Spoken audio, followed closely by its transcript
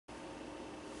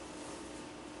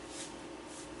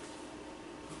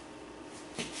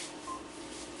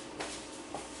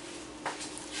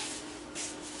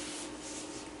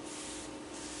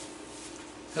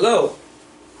Hello,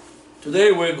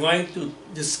 today we're going to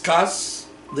discuss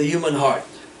the human heart.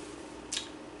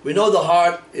 We know the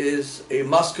heart is a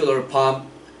muscular pump,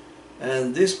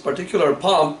 and this particular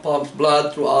pump pumps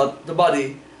blood throughout the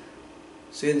body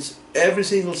since every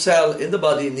single cell in the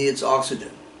body needs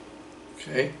oxygen.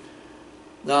 Okay.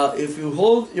 Now if you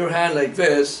hold your hand like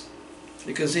this,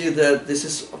 you can see that this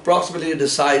is approximately the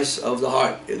size of the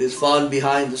heart. It is found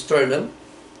behind the sternum.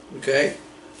 Okay.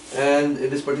 And in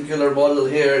this particular model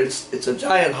here, it's a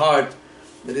giant heart,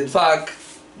 but in fact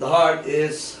the heart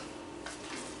is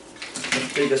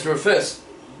as big as your fist.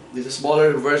 This is a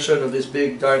smaller version of this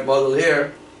big giant model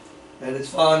here, and it's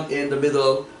found in the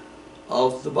middle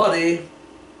of the body,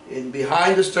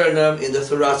 behind the sternum, in the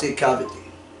thoracic cavity.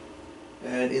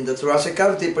 And in the thoracic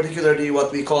cavity, particularly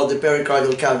what we call the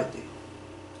pericardial cavity.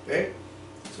 Okay?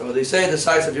 So they say the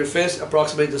size of your fist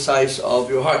approximates the size of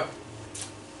your heart.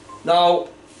 Now,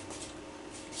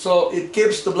 so it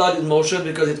keeps the blood in motion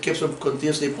because it keeps on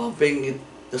continuously pumping. It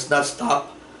does not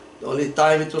stop. The only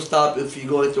time it will stop if you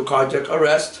go into cardiac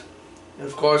arrest. And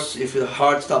of course, if your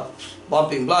heart stops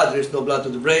pumping blood, there is no blood to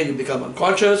the brain, you become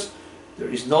unconscious. There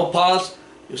is no pulse,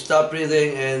 you stop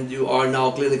breathing, and you are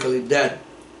now clinically dead.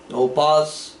 No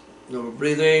pulse, no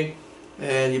breathing,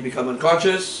 and you become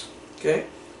unconscious. Okay?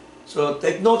 So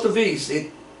take note of these.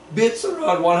 It beats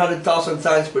around 100,000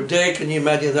 times per day. Can you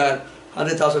imagine that?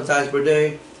 100,000 times per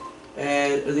day.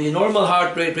 And the normal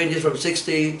heart rate ranges from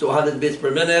 60 to 100 beats per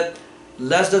minute.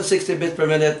 Less than 60 beats per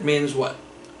minute means what?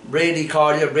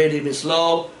 Bradycardia. Brady means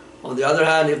slow. On the other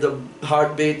hand, if the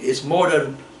heartbeat is more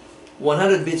than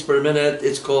 100 beats per minute,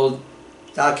 it's called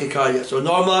tachycardia. So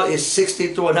normal is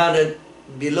 60 to 100.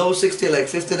 Below 60, like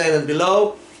 59 and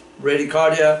below,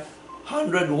 bradycardia.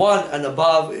 101 and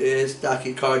above is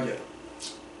tachycardia.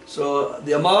 So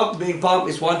the amount being pumped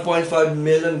is 1.5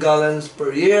 million gallons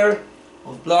per year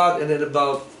of blood, and then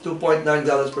about 2.9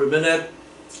 gallons per minute.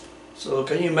 So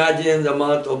can you imagine the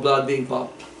amount of blood being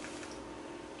pumped?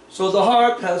 So the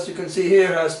heart, as you can see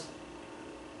here, has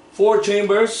 4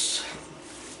 chambers.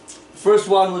 First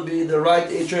one would be the right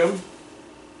atrium.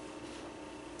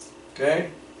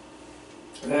 Okay,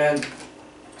 and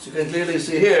as you can clearly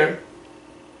see here,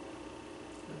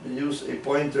 let me use a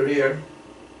pointer here.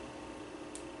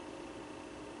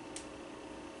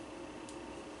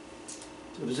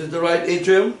 So this is the right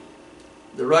atrium,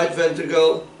 the right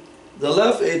ventricle, the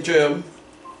left atrium,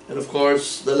 and of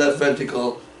course the left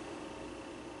ventricle.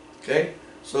 Okay,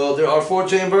 so there are 4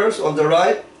 chambers. On the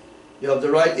right, you have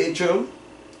the right atrium,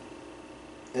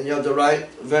 and you have the right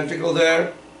ventricle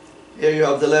there. Here you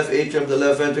have the left atrium, the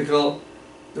left ventricle.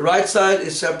 The right side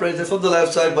is separated from the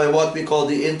left side by what we call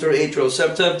the interatrial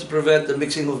septum to prevent the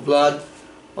mixing of blood.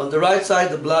 On the right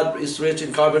side, the blood is rich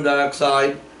in carbon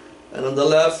dioxide, and on the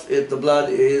left, the blood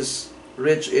is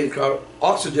rich in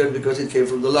oxygen because it came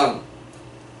from the lung.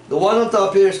 The one on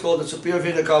top here is called the superior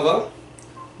vena cava.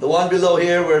 The one below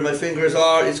here, where my fingers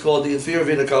are, is called the inferior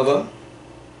vena cava.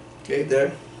 Okay,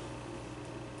 there.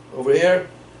 Over here.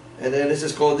 And then this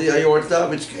is called the aorta,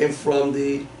 which came from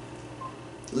the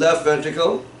left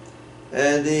ventricle.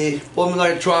 And the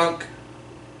pulmonary trunk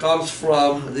comes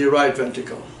from the right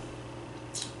ventricle.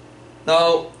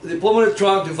 Now, the pulmonary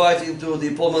trunk divides into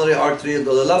the pulmonary artery to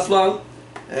the left lung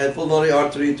and pulmonary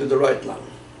artery to the right lung,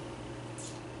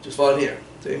 which is found here.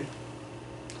 See?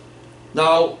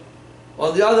 Now,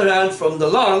 on the other hand, from the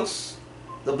lungs,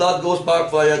 the blood goes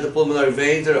back via the pulmonary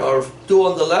veins. There are 2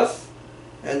 on the left,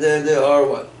 and then there are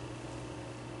what?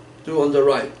 2 on the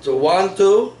right. So 1,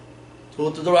 2,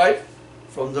 2 to the right,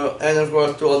 and of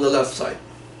course 2 on the left side.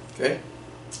 Okay.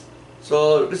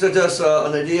 So this is just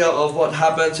an idea of what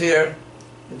happens here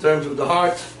in terms of the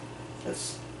heart.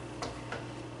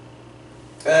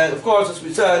 And of course, as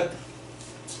we said,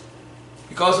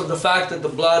 because of the fact that the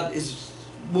blood is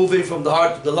moving from the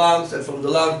heart to the lungs, and from the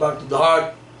lungs back to the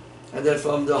heart, and then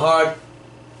from the heart,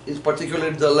 in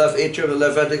particular the left atrium, the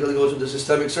left ventricle, it goes to the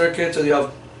systemic circuit. So you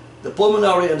have the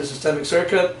pulmonary and the systemic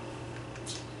circuit.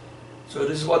 So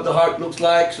this is what the heart looks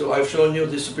like. So I've shown you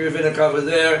the superior vena cava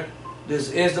there.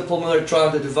 This is the pulmonary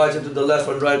trunk that divides into the left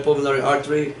and right pulmonary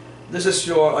artery. This is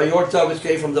your aorta, which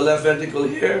came from the left ventricle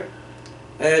here.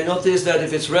 And notice that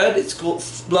if it's red,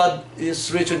 blood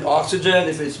is rich in oxygen.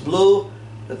 If it's blue,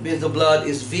 that means the blood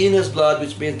is venous blood,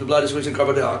 which means the blood is rich in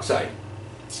carbon dioxide.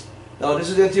 Now this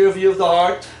is the anterior view of the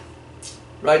heart.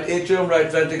 Right atrium, right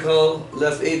ventricle,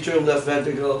 left atrium, left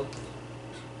ventricle.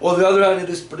 On the other hand, in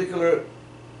this particular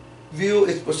view,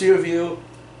 it's posterior view.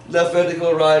 Left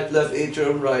ventricle, right, left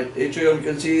atrium, right atrium. You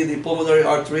can see the pulmonary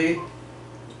artery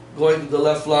going to the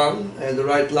left lung and the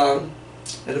right lung.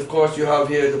 And of course you have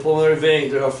here the pulmonary vein.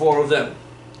 There are 4 of them.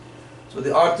 So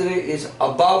the artery is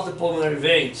above the pulmonary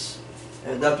veins,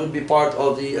 and that would be part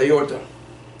of the aorta.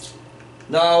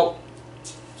 Now,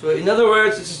 so in other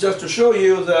words, this is just to show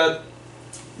you that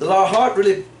the heart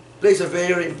really plays a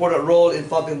very important role in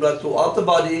pumping blood throughout the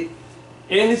body.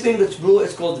 Anything that's blue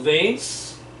is called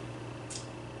veins.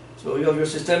 So you have your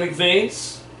systemic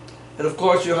veins, and of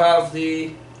course you have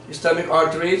the systemic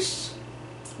arteries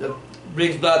that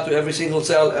brings blood to every single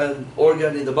cell and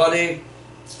organ in the body.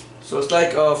 So it's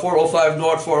like 405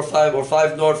 North, 405 or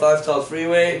 5 North, 5 South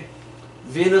Freeway.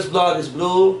 Venous blood is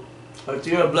blue.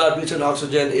 Arterial blood rich in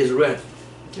oxygen is red.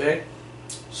 Okay,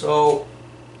 so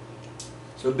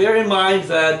bear in mind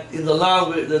that in the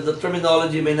lung the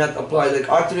terminology may not apply. Like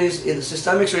arteries in the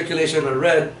systemic circulation are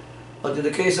red, but in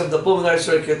the case of the pulmonary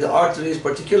circuit, the arteries,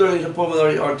 particularly the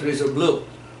pulmonary arteries, are blue.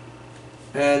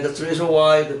 And that's the reason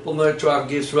why the pulmonary trunk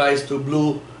gives rise to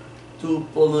blue, two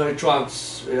pulmonary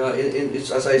trunks,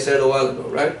 as I said a while ago,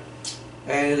 right?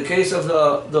 And in the case of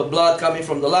the blood coming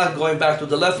from the lung, going back to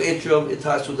the left atrium, it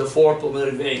has to the 4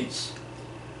 pulmonary veins.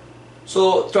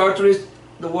 So arteries,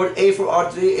 the word A for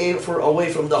artery, A for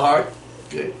away from the heart,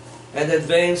 okay? And then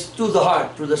veins to the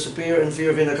heart, through the superior and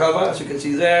inferior vena cava, as you can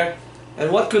see there.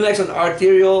 And what connects an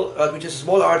arterial, which is a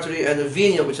small artery, and a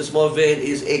vena, which is a small vein,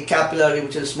 is a capillary,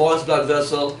 which is the smallest blood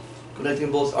vessel,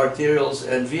 connecting both arterials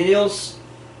and venules.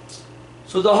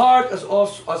 So the heart,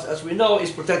 as we know,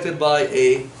 is protected by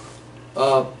a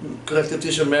connective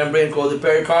tissue membrane called the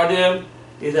pericardium.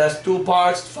 It has 2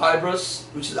 parts, fibrous,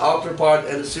 which is the outer part,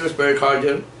 and the serous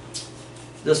pericardium.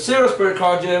 The serous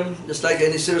pericardium, just like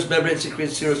any serous membrane,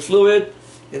 secretes serous fluid.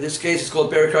 In this case, it's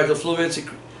called pericardial fluid,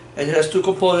 and it has 2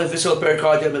 components, visceral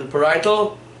pericardium and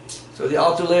parietal. So the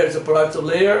outer layer is the parietal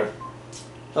layer.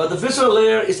 Now the visceral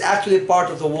layer is actually part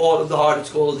of the wall of the heart. It's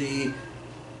called the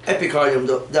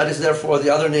epicardium. That is therefore the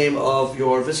other name of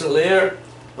your visceral layer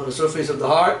on the surface of the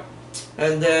heart.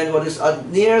 And then what is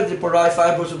near the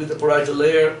fibrous will be the parietal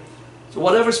layer. So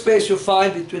whatever space you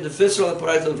find between the visceral and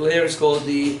parietal layer is called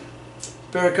the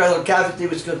pericardial cavity,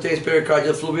 which contains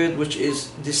pericardial fluid, which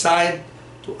is designed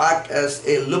to act as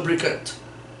a lubricant.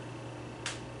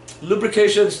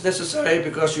 Lubrication is necessary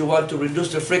because you want to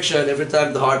reduce the friction every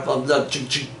time the heart pumps blood. Ching,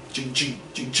 ching, ching, ching,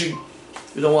 ching, ching.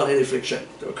 You don't want any friction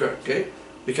to occur. Okay,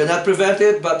 we cannot prevent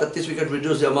it, but at least we can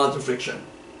reduce the amount of friction.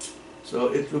 So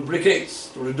it lubricates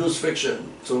to reduce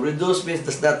friction. So reduce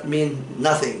does not mean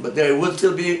nothing, but there will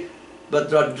still be,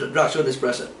 but reduction is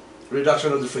present.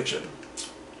 Reduction of the friction.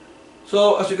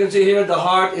 So as you can see here, the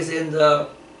heart is in the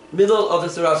middle of the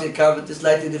thoracic cavity,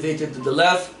 slightly deviated to the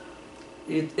left.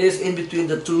 It is in between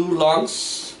the 2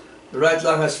 lungs. The right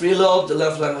lung has 3 lobes, the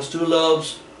left lung has 2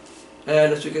 lobes.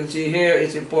 And as you can see here,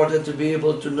 it's important to be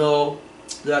able to know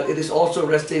that it is also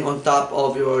resting on top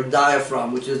of your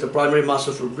diaphragm, which is the primary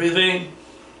muscle for breathing.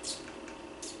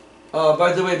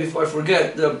 By the way, before I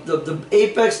forget, the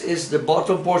apex is the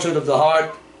bottom portion of the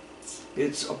heart.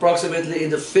 It's approximately in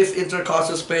the 5th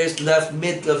intercostal space, left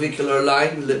mid-clavicular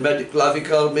line,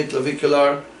 clavicle,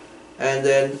 mid-clavicular, and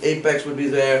then apex would be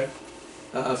there,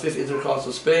 5th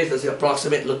intercostal space. That's the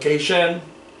approximate location.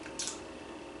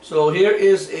 So here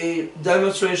is a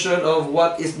demonstration of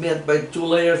what is meant by 2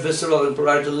 layers, visceral and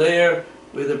parietal layer,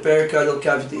 with a pericardial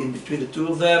cavity in between the 2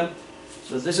 of them.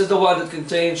 So this is the one that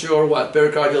contains your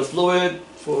pericardial fluid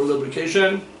for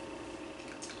lubrication.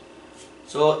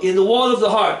 So in the wall of the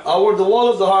heart, the wall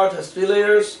of the heart has 3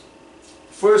 layers.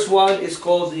 First one is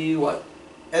called the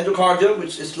endocardium,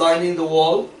 which is lining the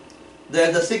wall.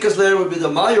 Then the thickest layer will be the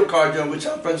myocardium, which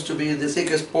happens to be the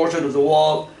thickest portion of the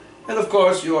wall. And of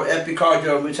course your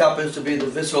epicardium, which happens to be the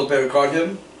visceral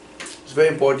pericardium. It's very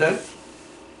important.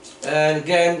 And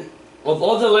again, of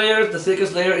all the layers, the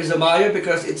thickest layer is the myo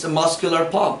because it's a muscular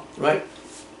pump, right?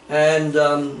 And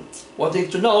one thing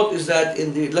to note is that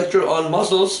in the lecture on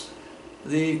muscles,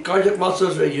 the cardiac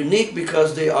muscles are unique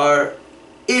because they are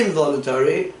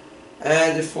involuntary,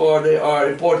 and therefore they are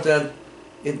important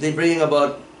in bringing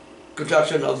about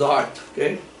contraction of the heart.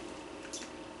 Okay.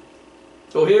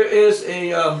 So here is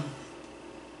a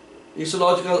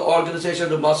physiological organization of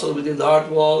the muscle within the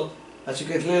heart wall. As you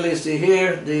can clearly see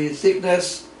here, the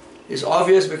thickness is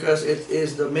obvious because it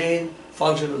is the main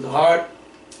function of the heart.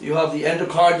 You have the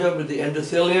endocardium with the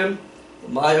endothelium, the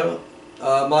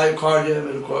myocardium,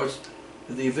 and of course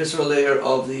the visceral layer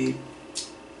of the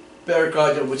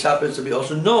pericardium, which happens to be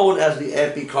also known as the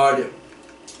epicardium.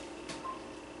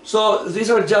 So these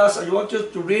are just, I want you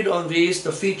to read on these,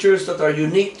 the features that are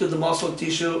unique to the muscle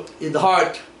tissue in the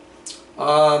heart.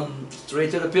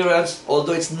 Striated appearance,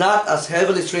 although it's not as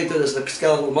heavily striated as the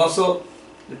skeletal muscle,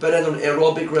 dependent on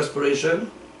aerobic respiration.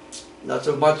 That's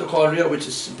of mitochondria, which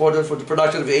is important for the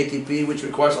production of ATP, which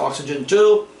requires oxygen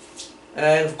too.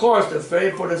 And of course, the very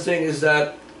important thing is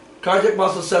that cardiac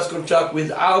muscle cells contract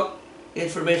without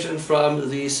information from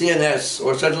the CNS,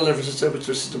 or central nervous system, which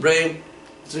is the brain.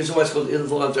 That's the reason why it's called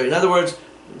involuntary. In other words,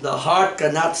 the heart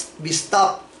cannot be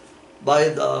stopped by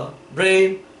the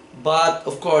brain, but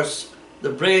of course, the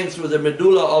brain through the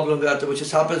medulla oblongata, which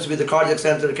happens with the cardiac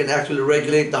center, can actually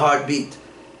regulate the heartbeat.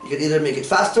 You can either make it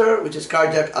faster, which is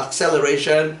cardiac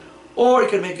acceleration, or you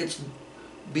can make it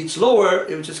beat slower,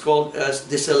 which is called as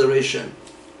deceleration,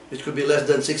 which could be less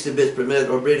than 60 beats per minute,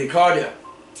 or bradycardia.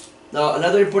 Now,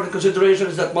 another important consideration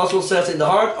is that muscle cells in the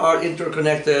heart are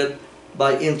interconnected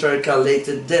by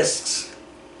intercalated discs.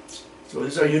 So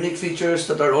these are unique features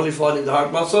that are only found in the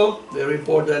heart muscle. Very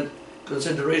important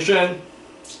consideration.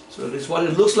 So this is what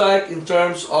it looks like in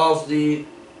terms of the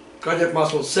cardiac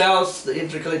muscle cells. The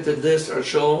intercalated discs are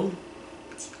shown.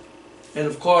 And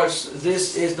of course,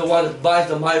 this is the one that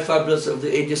binds the myofibrils of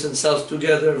the adjacent cells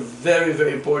together. Very,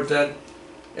 very important.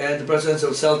 And the presence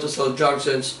of cell-to-cell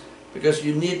junctions, because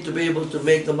you need to be able to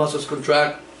make the muscles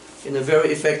contract in a very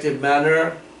effective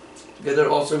manner, together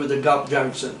also with the gap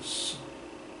junctions.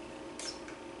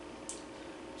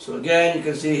 So again, you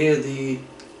can see here the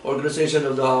organization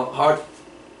of the heart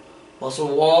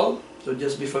muscle wall. So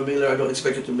just be familiar, I don't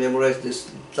expect you to memorize this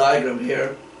diagram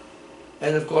here.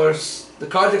 And of course, the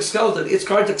cardiac skeleton, each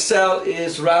cardiac cell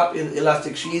is wrapped in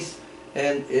elastic sheath,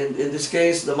 and in this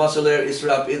case, the muscle layer is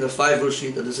wrapped in a fibrous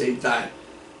sheath at the same time,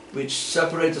 which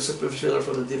separates the superficial layer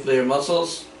from the deep layer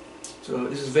muscles. So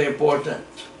this is very important.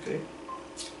 Okay.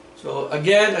 So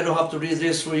again, I don't have to read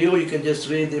this for you. You can just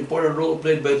read the important role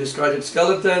played by this cardiac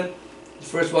skeleton. The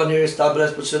first one here is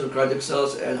stabilized position of cardiac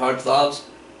cells and heart valves.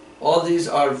 All these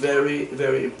are very,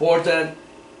 very important,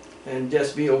 and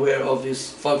just be aware of these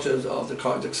functions of the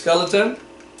cardiac skeleton.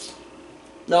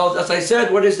 Now, as I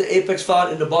said, what is the apex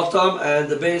found in the bottom, and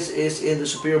the base is in the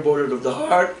superior border of the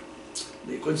heart.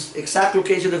 The exact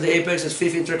location of the apex is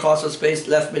fifth intercostal space,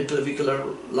 left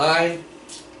midclavicular line.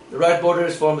 The right border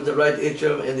is formed with the right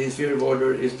atrium, and the inferior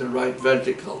border is the right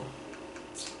ventricle.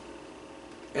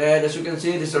 And as you can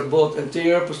see, these are both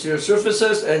anterior, posterior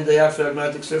surfaces and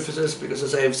diaphragmatic surfaces, because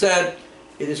as I have said,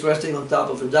 it is resting on top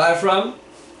of the diaphragm.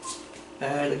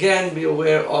 And again, be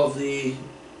aware of the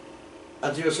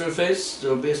anterior surface,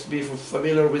 so be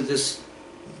familiar with this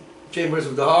chambers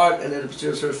of the heart, and then the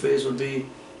posterior surface would be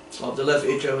of the left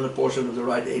atrium and a portion of the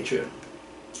right atrium.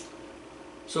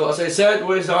 So as I said,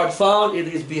 where is the heart found? It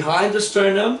is behind the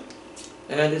sternum,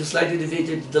 and it is slightly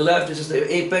deviated to the left. This is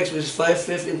the apex, which is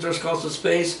 5th intercostal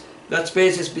space. That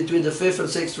space is between the 5th and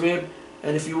 6th rib,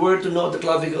 and if you were to note, the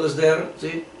clavicle is there,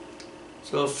 see?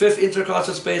 So 5th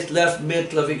intercostal space, left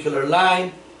mid-clavicular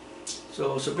line.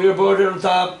 So superior border on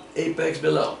top, apex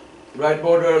below. Right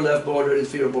border, left border,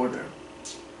 inferior border.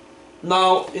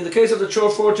 Now, in the case of the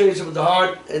short foretages of the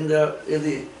heart,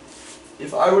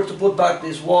 if I were to put back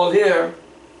this wall here,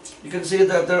 you can see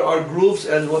that there are grooves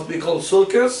and what we call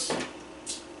sulcus.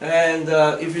 And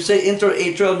if you say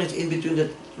interatrial, means in between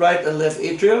the right and left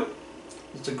atrium.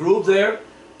 It's a groove there.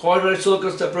 Coronary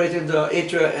sulcus separating the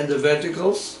atria and the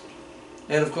ventricles.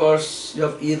 And of course, you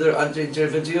have either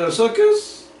anterior-interventricular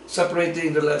sulcus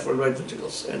separating the left or right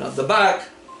ventricles. And at the back,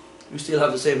 you still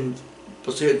have the same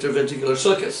posterior interventricular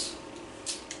sulcus.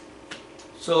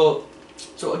 So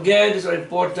again, these are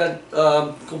important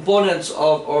components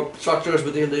of or structures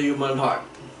within the human heart.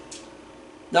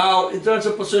 Now, in terms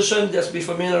of position, just be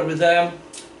familiar with them.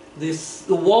 The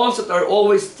walls that are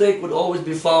always thick would always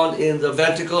be found in the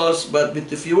ventricles, but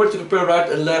if you were to compare right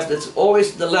and left, it's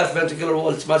always the left ventricular wall.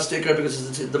 It's much thicker because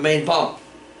it's the main pump.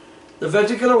 The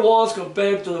ventricular walls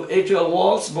compared to atrial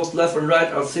walls, both left and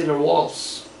right, are thinner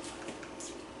walls.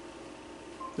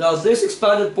 Now, this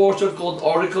expanded portion called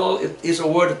auricle, it is a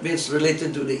word that means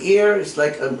related to the ear. It's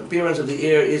like an appearance of the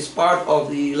ear. It's part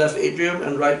of the left atrium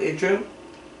and right atrium.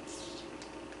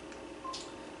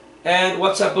 And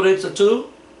what separates the two,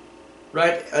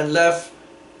 right and left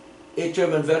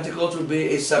atrium and ventricles, would be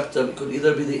a septum. It could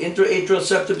either be the interatrial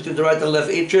septum between the right and left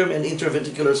atrium, and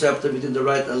interventricular septum between the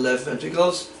right and left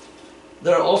ventricles.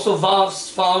 There are also valves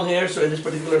found here. So in this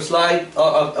particular slide,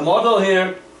 a model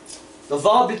here, the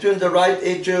valve between the right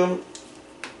atrium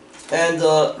and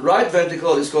the right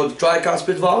ventricle is called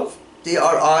tricuspid valve,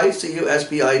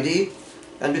 T-R-I-C-U-S-P-I-D.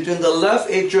 And between the left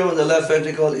atrium and the left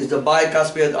ventricle is the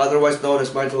bicuspid, otherwise known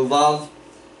as mitral valve.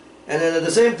 And then at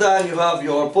the same time, you have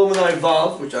your pulmonary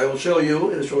valve, which I will show you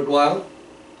in a short while.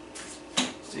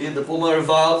 See, the pulmonary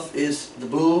valve is the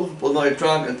blue pulmonary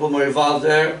trunk and pulmonary valve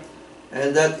there.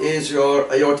 And that is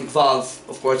your aortic valve,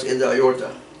 of course, in the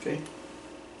aorta. Okay,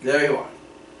 there you are.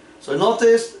 So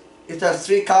notice it has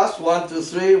 3 casts, 1, 2,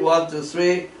 3, 1, 2,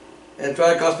 3, and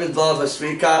tricuspid valve has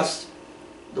 3 casts.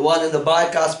 the one in the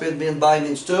bicuspid, bi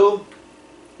means two,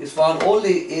 is found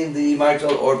only in the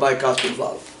mitral or bicuspid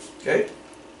valve. Okay?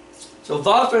 So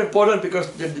valves are important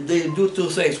because they do two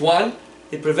things. One,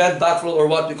 they prevent backflow or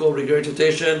what we call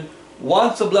regurgitation.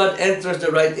 Once the blood enters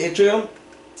the right atrium,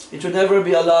 it should never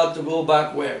be allowed to go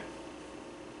back where?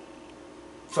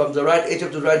 From the right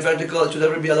atrium to the right ventricle, it should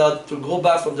never be allowed to go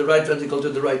back from the right ventricle to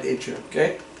the right atrium.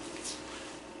 Okay?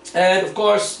 And of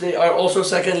course, they are also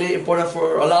secondly important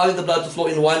for allowing the blood to flow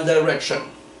in one direction.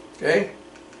 Okay?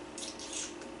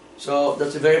 So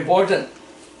that's very important.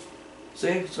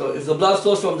 See? So if the blood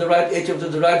flows from the right atrium to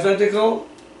the right ventricle,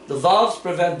 the valves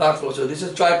prevent backflow. So this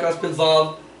is tricuspid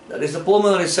valve. That is the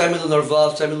pulmonary semilunar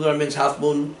valve. Semilunar means half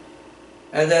moon.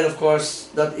 And then of course,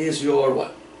 that is your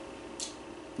what?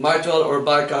 Mitral or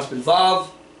bicuspid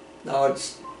valve. Now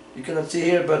you cannot see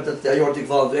here, but that's the aortic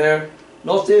valve there.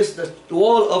 Notice that the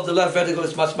wall of the left ventricle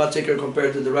is much thicker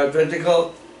compared to the right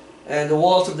ventricle, and the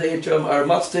walls of the atrium are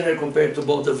much thinner compared to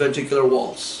both the ventricular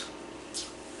walls.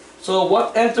 So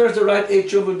what enters the right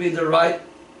atrium will be the right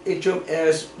atrium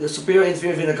as the superior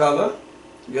inferior vena cava,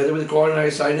 together with the coronary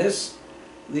sinus.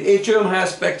 The atrium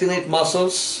has pectinate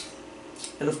muscles,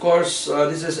 and of course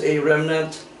this is a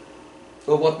remnant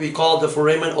of what we call the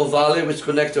foramen ovale, which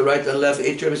connects the right and left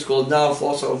atrium. It's called now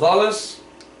fossa ovalis.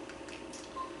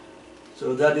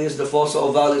 So that is the fossa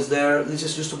ovalis there. This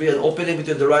is used to be an opening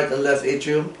between the right and left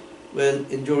atrium when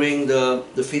during the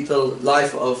fetal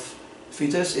life of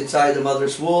fetus inside the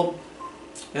mother's womb.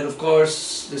 And of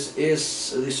course, this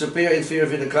is the superior inferior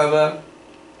vena cava.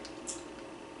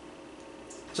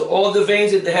 So all the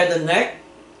veins in the head and neck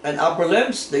and upper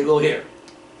limbs, they go here,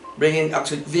 bringing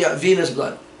actually via venous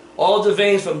blood. All the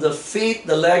veins from the feet,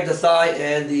 the leg, the thigh,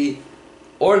 and the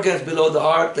organs below the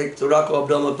heart, like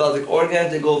thoraco-abdominal pelvic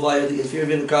organs, they go via the inferior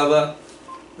vena cava.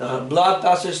 The blood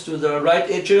passes to the right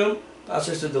atrium,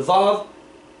 passes to the valve,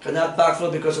 cannot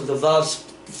backflow because of the valve's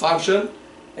function,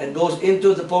 and goes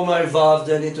into the pulmonary valve,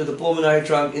 then into the pulmonary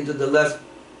trunk, into the left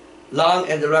lung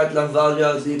and the right lung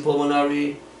valve, the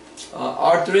pulmonary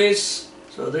arteries.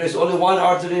 So there is only one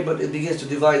artery, but it begins to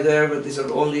divide there, but these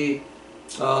are only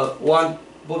one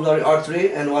pulmonary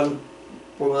artery and one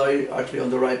pulmonary artery on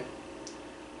the right.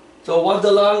 So once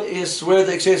the lung is where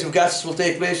the exchange of gases will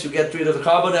take place, you get rid of the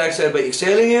carbon dioxide by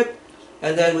exhaling it,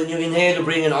 and then when you inhale, you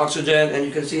bring in oxygen, and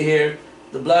you can see here,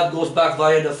 the blood goes back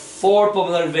via the four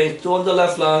pulmonary veins, two on the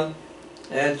left lung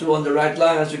and two on the right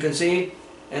lung, as you can see.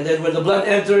 And then when the blood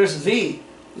enters the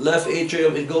left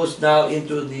atrium, it goes now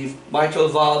into the mitral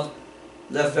valve,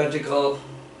 left ventricle,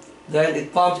 then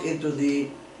it pumps into the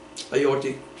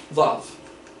aortic valve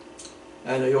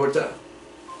and aorta.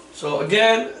 So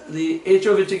again, the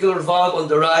atrioventricular valve on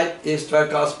the right is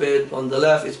tricuspid, on the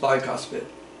left is bicuspid.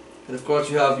 And of course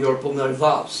you have your pulmonary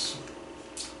valves.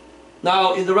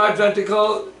 Now in the right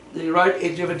ventricle, the right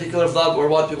atrioventricular valve, or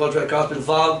what we call tricuspid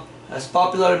valve, has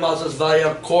papillary muscles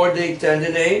via chordae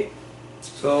tendineae.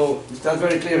 So it's not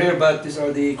very clear here, but these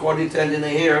are the chordae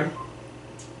tendineae here.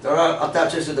 There are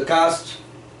attaches to the cast.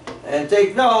 And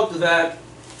take note that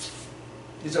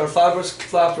these are fibrous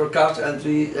flaps or cuffs, and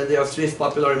they have three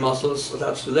papillary muscles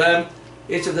attached to them.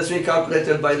 Each of the three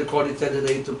calculated by the chordae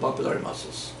tendineae to papillary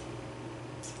muscles.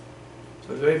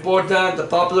 So it's very important, the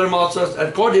papillary muscles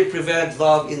and chordae prevent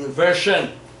valve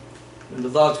inversion when the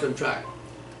valves contract.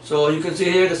 So you can see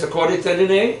here, there's a chordae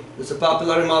tendineae, there's a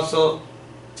papillary muscle,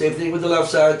 same thing with the left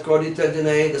side, chordae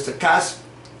tendineae, there's a cusp,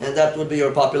 and that would be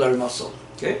your papillary muscle.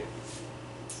 Okay?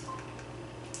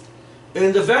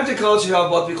 In the ventricles, you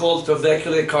have what we call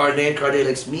trabecular carnate,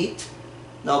 cardiac meat.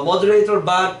 Now, moderator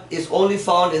band is only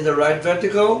found in the right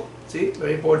ventricle. See,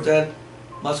 very important.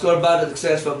 Muscular band that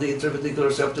extends from the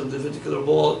interventricular septum to the ventricular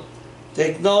wall.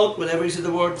 Take note, whenever you see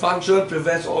the word function,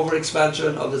 prevents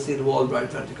overexpansion of the thin-walled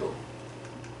right ventricle.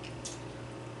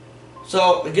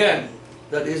 So, again,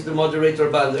 that is the moderator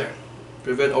band there.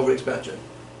 Prevent overexpansion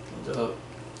of the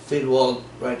thin-walled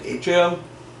right atrium.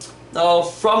 Now,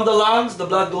 from the lungs, the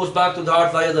blood goes back to the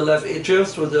heart via the left atrium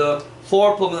through the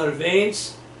four pulmonary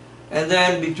veins. And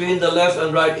then between the left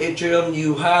and right atrium,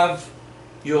 you have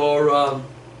your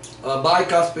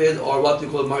bicuspid, or what we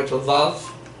call mitral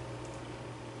valve.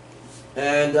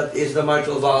 And that is the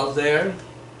mitral valve there.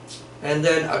 And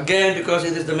then again, because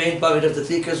it is the main pump, it has the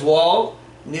thickest wall,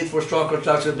 need for strong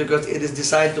contraction because it is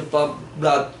designed to pump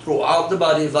blood throughout the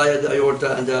body via the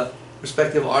aorta and the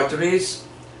respective arteries.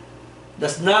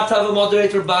 Does not have a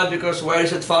moderator band because where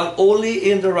is it found?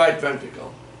 Only in the right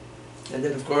ventricle. And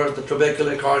then of course the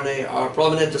trabecular carnae are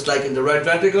prominent just like in the right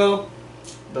ventricle,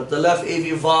 but the left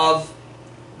AV valve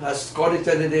has chordae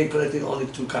tendineae connecting only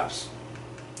two cups.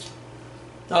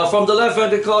 Now from the left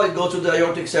ventricle, it goes to the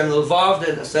aortic seminal valve,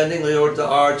 then ascending aorta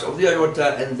arch of the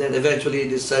aorta, and then eventually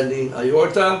descending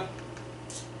aorta.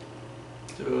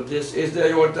 So this is the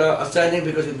aorta, ascending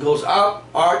because it goes up,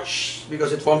 arch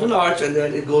because it forms an arch, and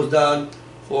then it goes down,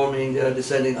 forming the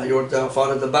descending aorta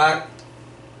found at the back,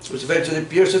 which eventually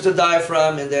pierces the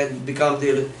diaphragm and then becomes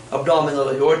the abdominal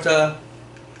aorta.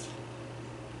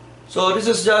 So this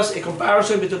is just a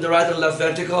comparison between the right and left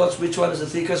ventricles. Which one is the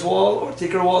thickest wall or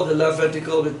thicker wall? The left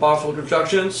ventricle with powerful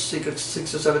contractions,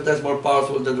 6 or 7 times more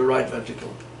powerful than the right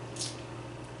ventricle.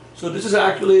 So this is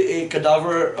actually a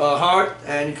cadaver heart,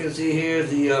 and you can see here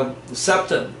the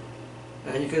septum,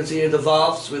 and you can see here the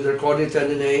valves with their chordae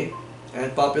tendineae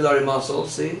and papillary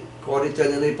muscles. See, chordae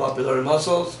tendineae, papillary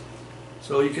muscles.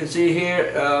 So you can see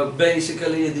here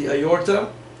basically the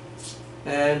aorta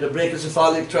and the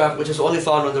brachiocephalic tract, which is only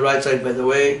found on the right side, by the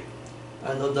way.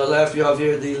 And on the left you have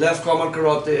here the left common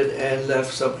carotid and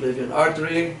left subclavian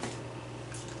artery.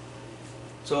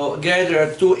 So again, there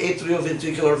are two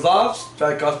atrioventricular valves,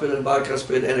 tricuspid and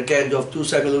bicuspid, and again you have two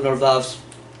semilunar valves,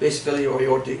 basically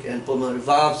aortic and pulmonary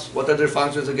valves. What are their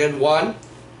functions? Again, one,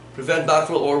 prevent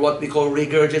backflow or what we call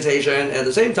regurgitation. At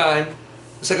the same time,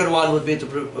 the second one would be to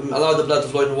allow the blood to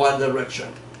flow in one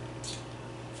direction.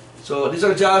 So these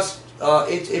are just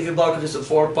each AV valve consists of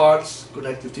 4 parts: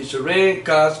 connective tissue ring,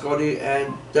 cast, chordae,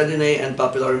 and tendineae and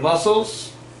papillary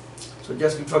muscles. So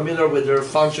just be familiar with the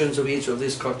functions of each of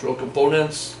these structural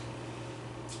components.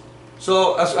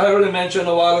 So as I already mentioned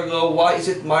a while ago, why is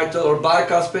it mitral or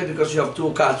bicuspid? Because you have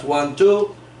 2 casts, 1,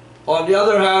 2. On the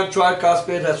other hand,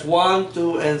 tricuspid has 1,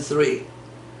 2, and 3.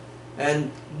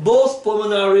 And both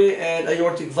pulmonary and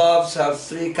aortic valves have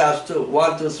 3 casts too.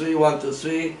 1, 2, 3, 1, 2,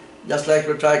 3. Just like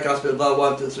your tricuspid valve,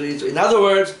 1, 2, 3. So in other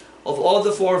words, of all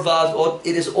the 4 valves,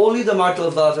 it is only the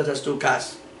mitral valve that has 2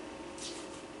 casts.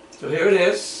 So here it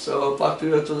is. So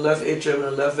posterior to the left atrium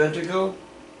and left ventricle.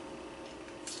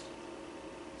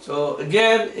 So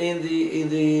again, in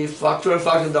the structural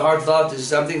function of the heart valve, this is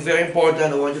something very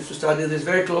important. I want you to study this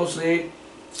very closely.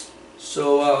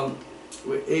 So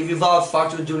AV valve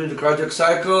function during the cardiac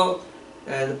cycle,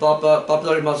 and the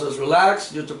papillary muscles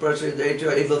relax due to pressure in the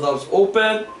atria. AV valves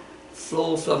open,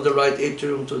 flow from the right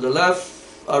atrium to the left,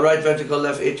 right ventricle,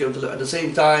 left atrium to the, at the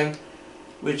same time,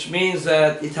 which means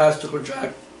that it has to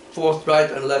contract both right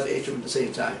and left atrium at the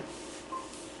same time.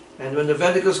 And when the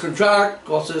ventricles contract,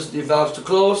 causes the valves to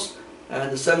close and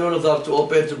the seminal valve to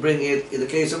open to bring it, in the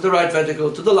case of the right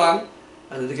ventricle, to the lung,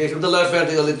 and in the case of the left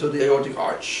ventricle, into the aortic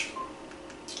arch.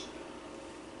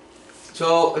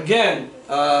 So again,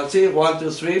 see 1,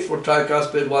 2, 3 for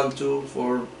tricuspid, 1, 2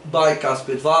 for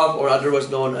bicuspid valve, or otherwise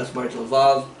known as mitral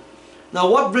valve. Now,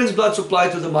 what brings blood supply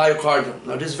to the myocardium?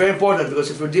 Now, this is very important because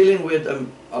if we're dealing with a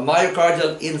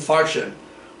myocardial infarction,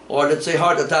 or let's say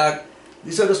heart attack,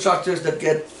 these are the structures that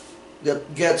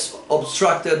gets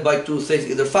obstructed by 2 things,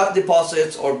 either fat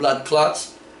deposits or blood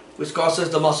clots, which causes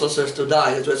the muscle cells to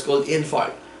die. That's why it's called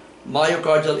infarct.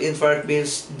 Myocardial infarct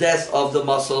means death of the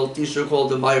muscle tissue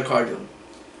called the myocardium.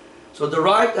 So the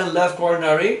right and left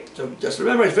coronary, so just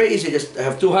remember, it's very easy. Just I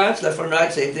have 2 hands, left and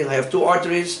right, same thing. I have 2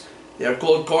 arteries. They are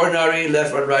called coronary,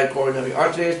 left and right coronary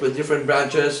arteries with different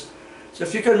branches. So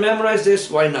if you can memorize this,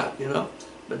 why not, you know?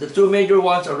 But the 2 major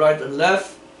ones are right and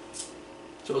left.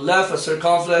 So left has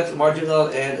circumflex, marginal,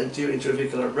 and anterior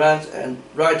intraventricular branch, and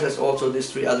right has also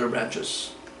these 3 other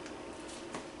branches.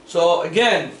 So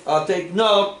again, take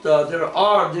note, there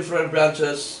are different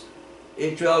branches: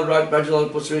 atrial, right, marginal,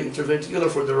 posterior intraventricular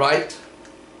for the right.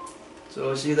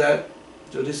 So see that?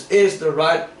 So this is the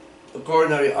right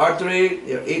coronary artery.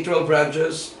 There are atrial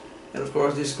branches, and of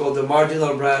course this is called the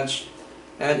marginal branch.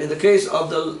 And in the case of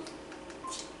the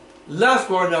left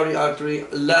coronary artery,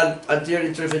 anterior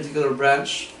intraventricular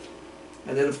branch,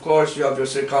 and then of course you have your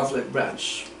circumflex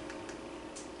branch.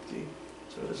 See?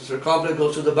 So the circumflex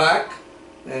goes to the back,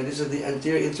 and this is the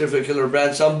anterior intraventricular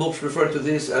branch. Some books refer to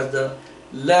this as the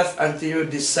left anterior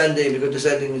descending, because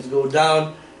descending means go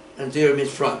down, anterior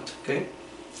means front. Okay.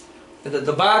 And at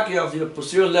the back you have the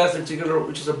posterior left ventricular,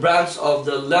 which is a branch of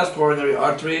the left coronary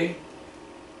artery.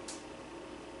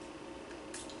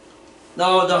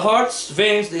 Now the heart's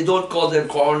veins, they don't call them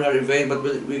coronary vein, but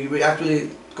we actually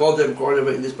call them coronary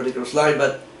vein in this particular slide,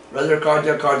 but rather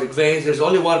cardiac veins. There's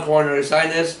only one coronary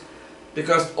sinus,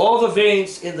 because all the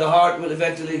veins in the heart will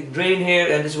eventually drain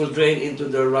here, and this will drain into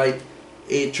the right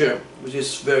atrium, which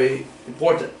is very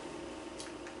important.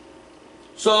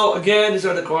 So again, these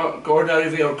are the coronary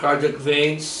vein or cardiac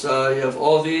veins. You have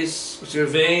all these: posterior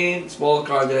vein, small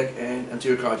cardiac, and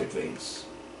anterior cardiac veins.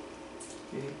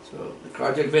 Okay, so the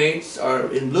cardiac veins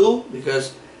are in blue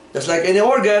because, just like any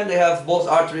organ, they have both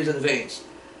arteries and veins.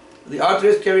 The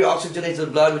arteries carry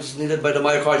oxygenated blood which is needed by the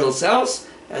myocardial cells,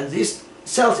 and these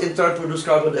cells in turn produce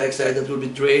carbon dioxide that will be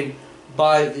drained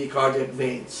by the cardiac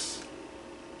veins.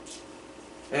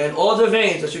 And all the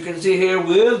veins, as you can see here,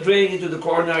 will drain into the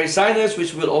coronary sinus,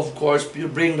 which will of course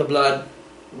bring the blood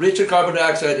rich in carbon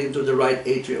dioxide into the right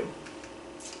atrium.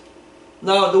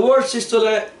 Now the word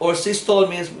systole or systole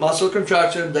means muscle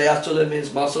contraction, diastole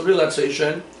means muscle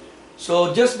relaxation.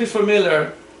 So just be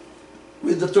familiar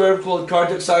with the term called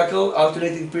cardiac cycle,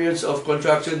 alternating periods of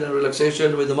contraction and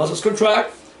relaxation when the muscles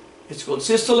contract. It's called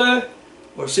systole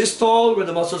or systole. When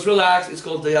the muscles relax, it's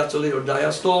called diastole or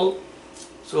diastole.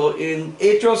 So in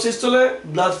atrial systole,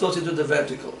 blood flows into the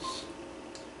ventricles.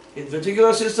 In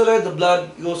ventricular systole, the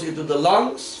blood goes into the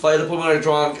lungs via the pulmonary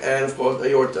trunk and of course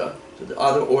aorta to the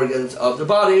other organs of the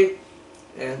body.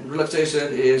 And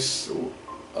relaxation is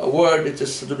a word, it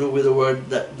is to do with the word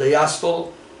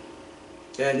diastole.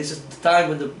 And this is the time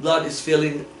when the blood is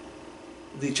filling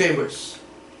the chambers.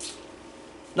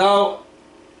 Now,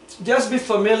 just be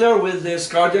familiar with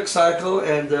this cardiac cycle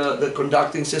and the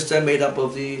conducting system made up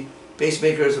of the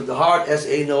pacemakers of the heart,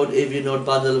 SA node, AV node,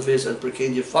 bundle of His, and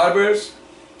Purkinje fibers.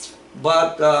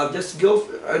 But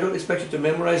I don't expect you to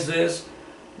memorize this,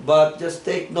 but just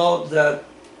take note that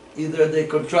either they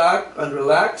contract and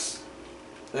relax,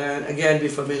 and again be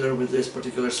familiar with this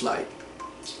particular slide.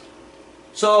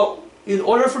 So, in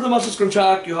order for the muscles to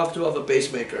contract, you have to have a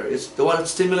pacemaker. It's the one that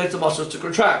stimulates the muscles to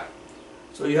contract.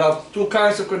 So you have two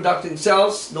kinds of conducting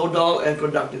cells, nodal and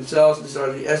conducting cells. These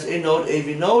are the SA node,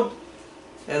 AV node,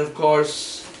 and of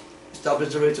course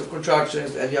establish the rates of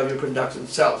contractions, and you have your conducting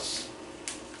cells.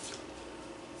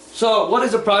 So what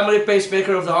is the primary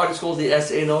pacemaker of the heart? It's called the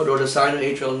SA node or the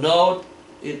sinoatrial node.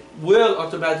 It will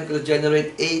automatically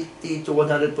generate 80 to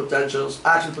 100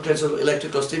 action potential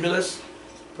electrical stimulus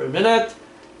per minute.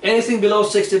 Anything below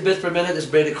 60 bits per minute is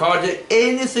bradycardia.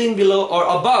 Anything below or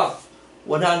above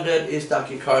 100 is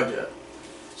tachycardia.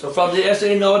 So from the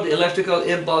SA node, the electrical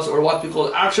impulse, or what we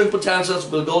call action potentials,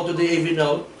 will go to the AV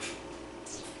node.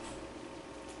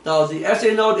 Now the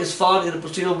SA node is found in the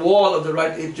posterior wall of the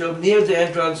right atrium near the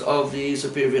entrance of the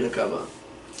superior vena cava,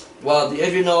 while the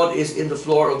AV node is in the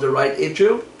floor of the right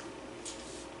atrium.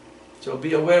 So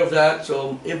be aware of that.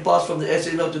 So impulse from the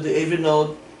SA node to the AV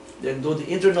node, then do the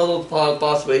internodal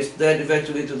pathways, then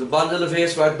eventually to the bundle of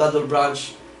His, right bundle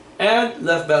branch, and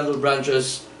left bundle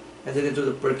branches, and then into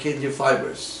the Purkinje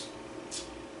fibers.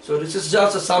 So this is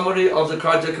just a summary of the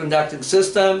cardiac conducting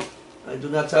system. I do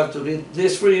not have to read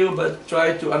this for you, but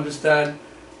try to understand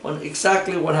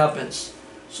exactly what happens.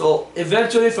 So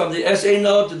eventually from the SA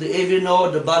node to the AV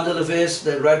node, the bundle of His,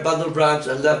 then right bundle branch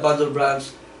and left bundle branch.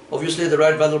 Obviously the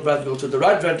right bundle branch goes to the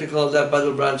right ventricle, left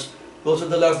bundle branch goes to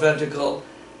the left ventricle.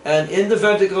 And in the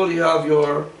ventricle you have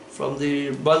from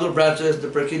the bundle branches, the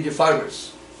Purkinje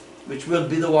fibers, which will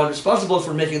be the one responsible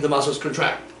for making the muscles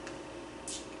contract.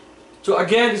 So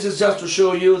again, this is just to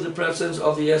show you the presence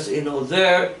of the SA node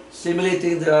there,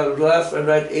 stimulating the left and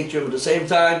right atrium at the same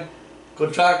time,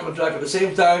 contract at the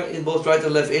same time in both right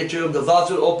and left atrium. The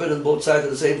valves will open on both sides at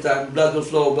the same time, blood will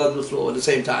flow at the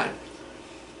same time.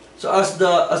 So as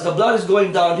the blood is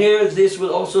going down here, this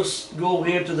will also go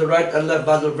here to the right and left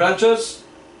bundle branches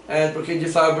and Purkinje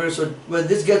fibers. So when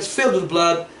this gets filled with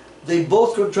blood, they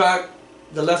both contract,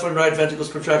 the left and right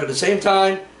ventricles contract at the same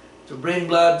time to bring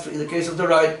blood, in the case of the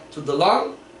right, to the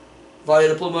lung via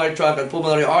the pulmonary trunk and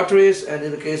pulmonary arteries, and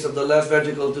in the case of the left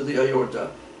ventricle to the aorta,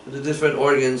 to the different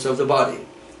organs of the body.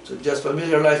 So just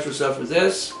familiarize yourself with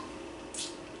this.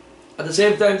 At the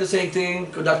same time, the same thing,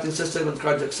 conducting system and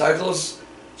cardiac cycles.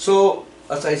 So,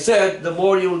 as I said, the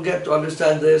more you will get to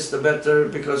understand this, the better,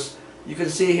 because you can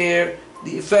see here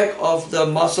the effect of the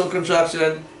muscle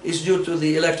contraction is due to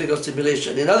the electrical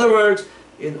stimulation. In other words,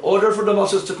 in order for the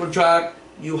muscles to contract,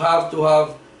 you have to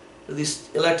have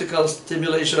this electrical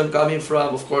stimulation coming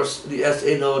from, of course, the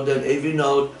SA node, then AV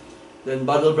node, then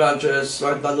bundle branches,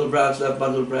 right bundle branch, left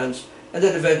bundle branch, and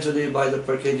then eventually by the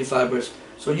Purkinje fibers.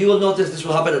 So you will notice this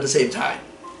will happen at the same time,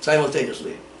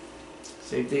 simultaneously.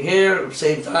 Same thing here,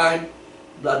 same time,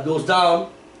 blood goes down,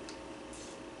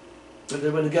 and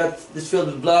then when it gets this filled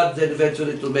with blood, then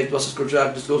eventually it will make muscles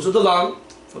contract. This goes to the lung,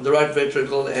 from the right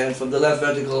ventricle, and from the left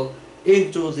ventricle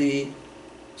into the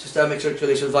systemic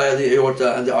circulation via the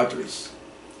aorta and the arteries.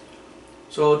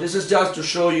 So this is just to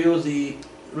show you the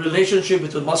relationship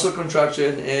between muscle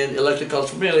contraction and electrical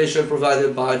stimulation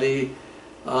provided by the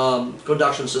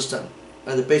conduction system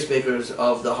and the pacemakers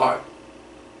of the heart.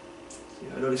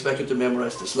 I don't expect you to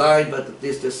memorize the slide, but at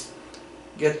least just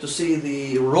get to see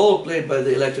the role played by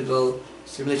the electrical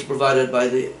stimulation provided by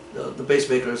the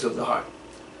pacemakers of the heart.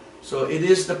 So it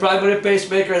is the primary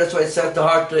pacemaker, that's why it sets the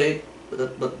heart rate.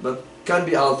 but can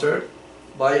be altered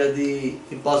via the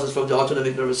impulses from the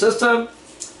autonomic nervous system.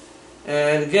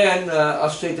 And again,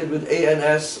 associated with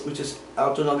ANS, which is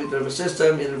autonomic nervous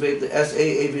system, innervate the SA,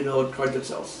 AV node, cardiac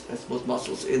cells, and smooth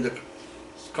muscles in the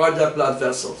cardiac blood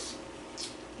vessels.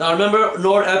 Now remember,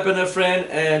 norepinephrine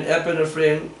and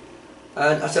epinephrine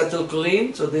and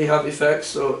acetylcholine, so they have effects.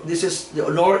 So this is, the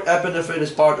norepinephrine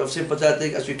is part of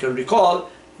sympathetic, as you can recall.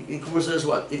 It increases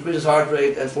what? Increases heart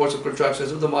rate and force of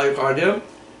contractions of the myocardium.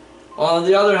 On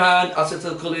the other hand,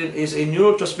 acetylcholine is a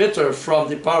neurotransmitter from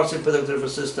the parasympathetic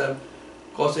nervous system,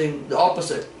 causing the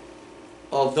opposite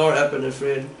of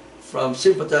norepinephrine from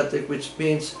sympathetic, which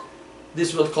means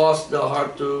this will cause the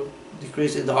heart to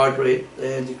decrease in the heart rate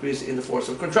and decrease in the force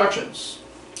of contractions.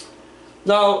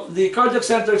 Now, the cardiac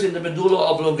center is in the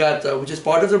medulla oblongata, which is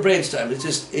part of the brainstem. It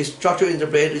is a structure in the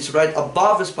brain. It's right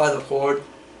above the spinal cord.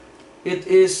 It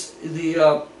is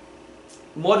the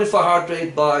modified heart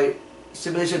rate by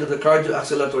stimulation of the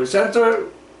cardioaccelerotory center,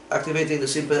 activating the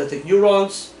sympathetic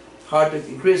neurons. Heart rate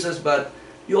increases, but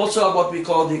you also have what we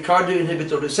call the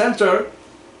cardioinhibitory center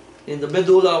in the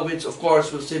medulla, which of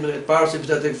course will stimulate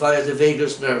parasympathetic via the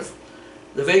vagus nerve.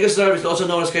 The vagus nerve is also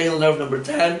known as cranial nerve number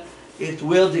 10. It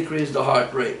will decrease the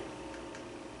heart rate.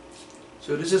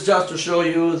 So this is just to show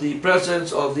you the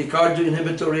presence of the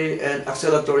cardioinhibitory and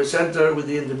acceleratory center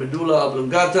within the medulla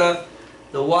oblongata.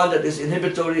 The one that is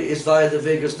inhibitory is via the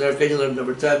vagus nerve, cranial nerve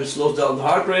number 10, which slows down the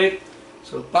heart rate.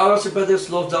 So parasympathetic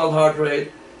slows down heart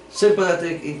rate.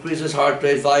 Sympathetic increases heart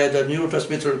rate via the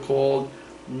neurotransmitter called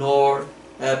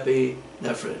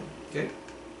norepinephrine.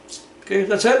 Okay,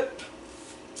 that's it.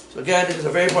 So again, it is a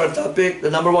very important topic. The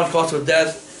 #1 cause of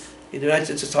death in the United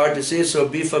States is heart disease, so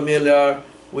be familiar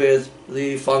with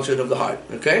the function of the heart.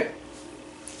 Okay?